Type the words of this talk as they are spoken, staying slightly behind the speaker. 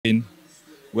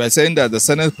We're saying that the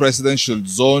Senate president should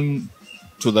zone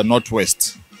to the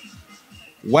northwest.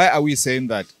 Why are we saying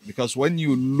that? Because when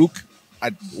you look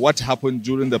at what happened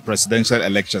during the presidential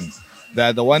elections,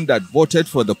 they're the one that voted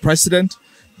for the president.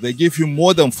 They give him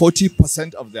more than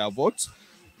 40% of their votes.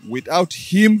 Without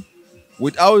him,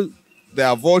 without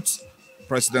their votes,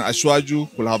 President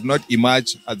Ashwaju could have not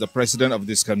emerged as the president of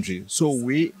this country. So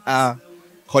we are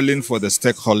calling for the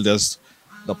stakeholders,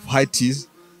 the parties,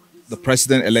 the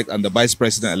president-elect and the vice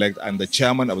president-elect and the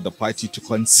chairman of the party to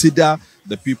consider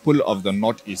the people of the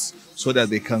Northeast so that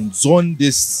they can zone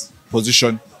this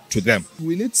position to them.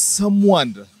 We need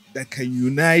someone that can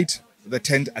unite the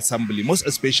 10th Assembly, most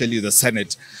especially the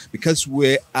Senate, because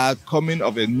we are coming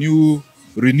of a new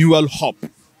renewal hop.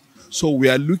 So we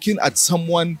are looking at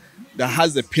someone that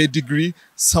has a pedigree,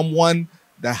 someone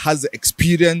that has the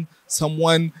experience,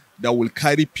 someone that will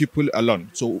carry people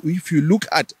along. So if you look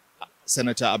at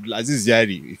Senator Abdulaziz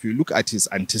Yari, if you look at his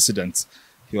antecedents,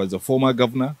 he was a former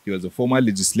governor, he was a former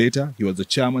legislator, he was the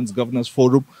chairman's governors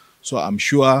forum. So I'm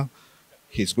sure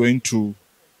he's going to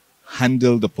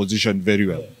handle the position very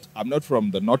well. I'm not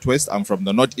from the Northwest, I'm from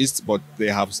the Northeast, but they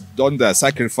have done their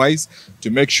sacrifice to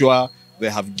make sure they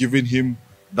have given him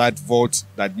that vote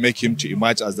that make him to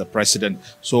emerge as the president.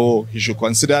 So he should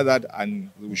consider that, and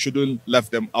we shouldn't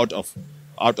left them out of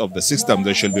the system.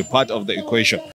 They should be part of the equation.